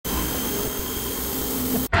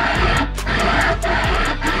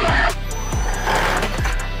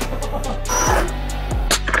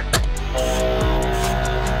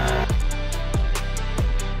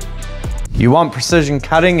You want precision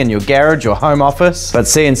cutting in your garage or home office, but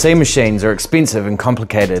CNC machines are expensive and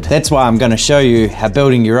complicated. That's why I'm going to show you how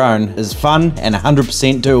building your own is fun and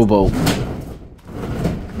 100% doable.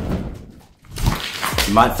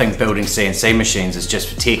 You might think building CNC machines is just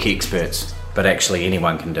for tech experts, but actually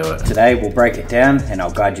anyone can do it. Today we'll break it down and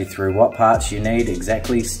I'll guide you through what parts you need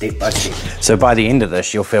exactly step by step. So by the end of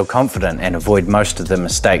this you'll feel confident and avoid most of the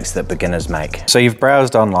mistakes that beginners make. So you've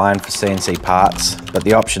browsed online for CNC parts, but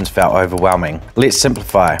the options felt overwhelming. Let's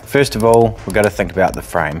simplify. First of all, we've got to think about the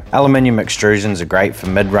frame. Aluminium extrusions are great for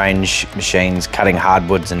mid-range machines cutting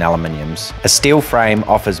hardwoods and aluminiums. A steel frame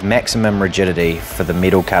offers maximum rigidity for the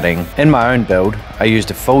metal cutting. In my own build, I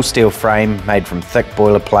used a full steel frame made from thick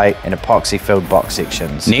boilerplate and epoxy filled box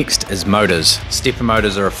sections. Next is motors. Stepper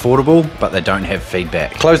motors are affordable, but they don't have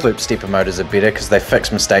feedback. Closed loop stepper motors are better because they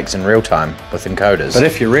fix mistakes in real time with encoders. But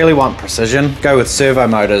if you really want precision, go with servo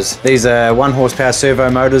motors. These are 1 horsepower servo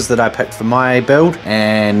motors that I picked for my build,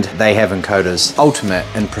 and they have encoders. Ultimate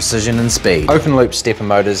in precision and speed. Open loop stepper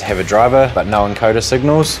motors have a driver, but no encoder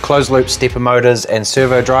signals. Closed loop stepper motors and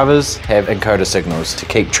servo drivers have encoder signals to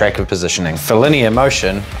keep track of positioning. For linear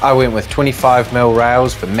motion, I went with 25mm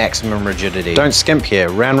rails for maximum rigidity. Don't skimp here,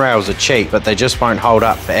 round rails are cheap, but they just won't hold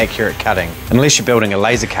up for accurate cutting. Unless you're building a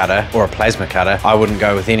laser cutter or a plasma cutter, I wouldn't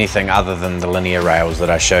go with anything other than the linear rails that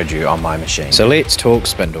I showed you on my machine. So let's talk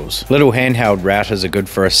spindles. Little handheld routers are good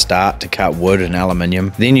for a start to cut wood and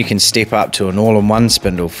aluminium. Then you can step up to an all-in-one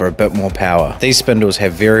spindle for a bit more power. These spindles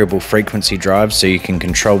have variable frequency drives so you can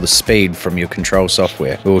control the speed from your control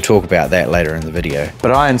software. We will talk about that later in the video.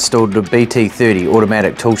 But I installed the BT30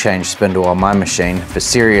 automatic tool change spindle on my machine for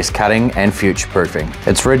serious cutting and future proofing.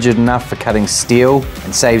 It's rigid enough for cutting steel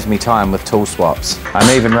and saves me time with tool swaps.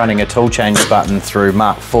 I'm even running a tool change button through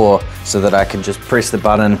Mark IV so that I can just press the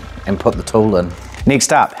button and put the tool in.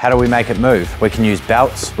 Next up, how do we make it move? We can use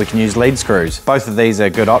belts, we can use lead screws. Both of these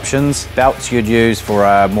are good options. Belts you'd use for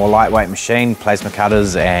a more lightweight machine, plasma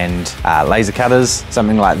cutters and laser cutters.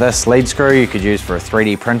 Something like this lead screw you could use for a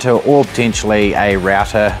 3D printer or potentially a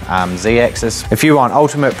router Z-axis. If you want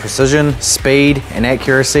ultimate precision, speed and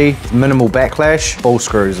accuracy, minimal backlash, ball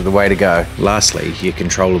screws are the way to go. Lastly, your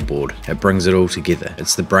controller board. It brings it all together.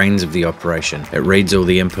 It's the brains of the operation. It reads all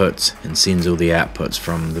the inputs and sends all the outputs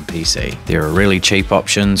from the PC. There are really cheap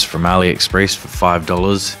options from AliExpress for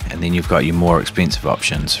 $5, and then you've got your more expensive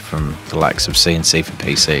options from the likes of CNC for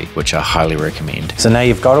PC, which I highly recommend. So now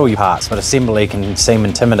you've got all your parts, but assembly can seem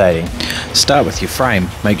intimidating. Start with your frame.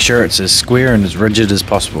 Make sure it's as square and as rigid as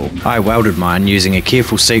possible. I welded mine using a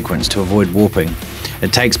careful sequence to avoid warping.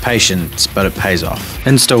 It takes patience, but it pays off.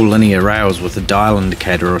 Install linear rails with a dial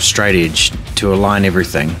indicator or straight edge to align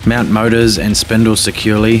everything. Mount motors and spindles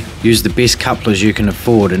securely. Use the best couplers you can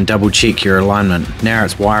afford and double check your alignment. Now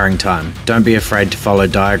it's wiring time. Don't be afraid to follow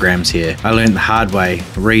diagrams here. I learned the hard way.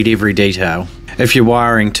 Read every detail. If you're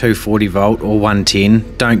wiring 240 volt or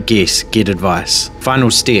 110, don't guess, get advice. Final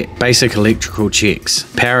step, basic electrical checks.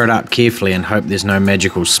 Power it up carefully and hope there's no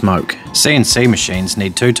magical smoke. CNC machines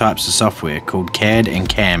need 2 types of software called CAD and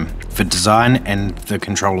CAM for design and the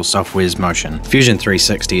controller software's motion. Fusion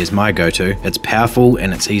 360 is my go-to. It's powerful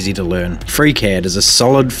and it's easy to learn. FreeCAD is a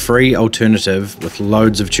solid free alternative with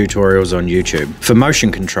loads of tutorials on YouTube. For motion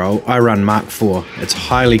control, I run Mark IV. It's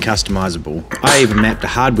highly customizable. I even mapped a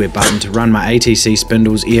hardware button to run my ATC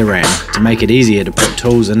Spindles ear RAM to make it easier to put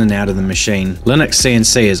tools in and out of the machine. Linux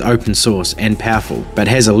CNC is open source and powerful, but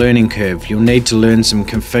has a learning curve. You'll need to learn some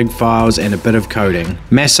config files and a bit of coding.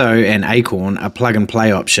 Masso and Acorn are plug and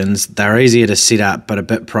play options. They're easier to set up but a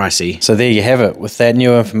bit pricey. So there you have it. With that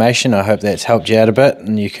new information, I hope that's helped you out a bit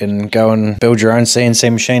and you can go and build your own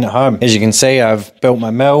CNC machine at home. As you can see, I've built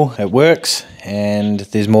my mill, it works, and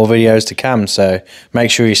there's more videos to come, so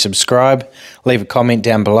make sure you subscribe, leave a comment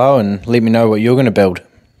down below and let me know what you're going to build.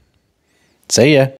 See ya!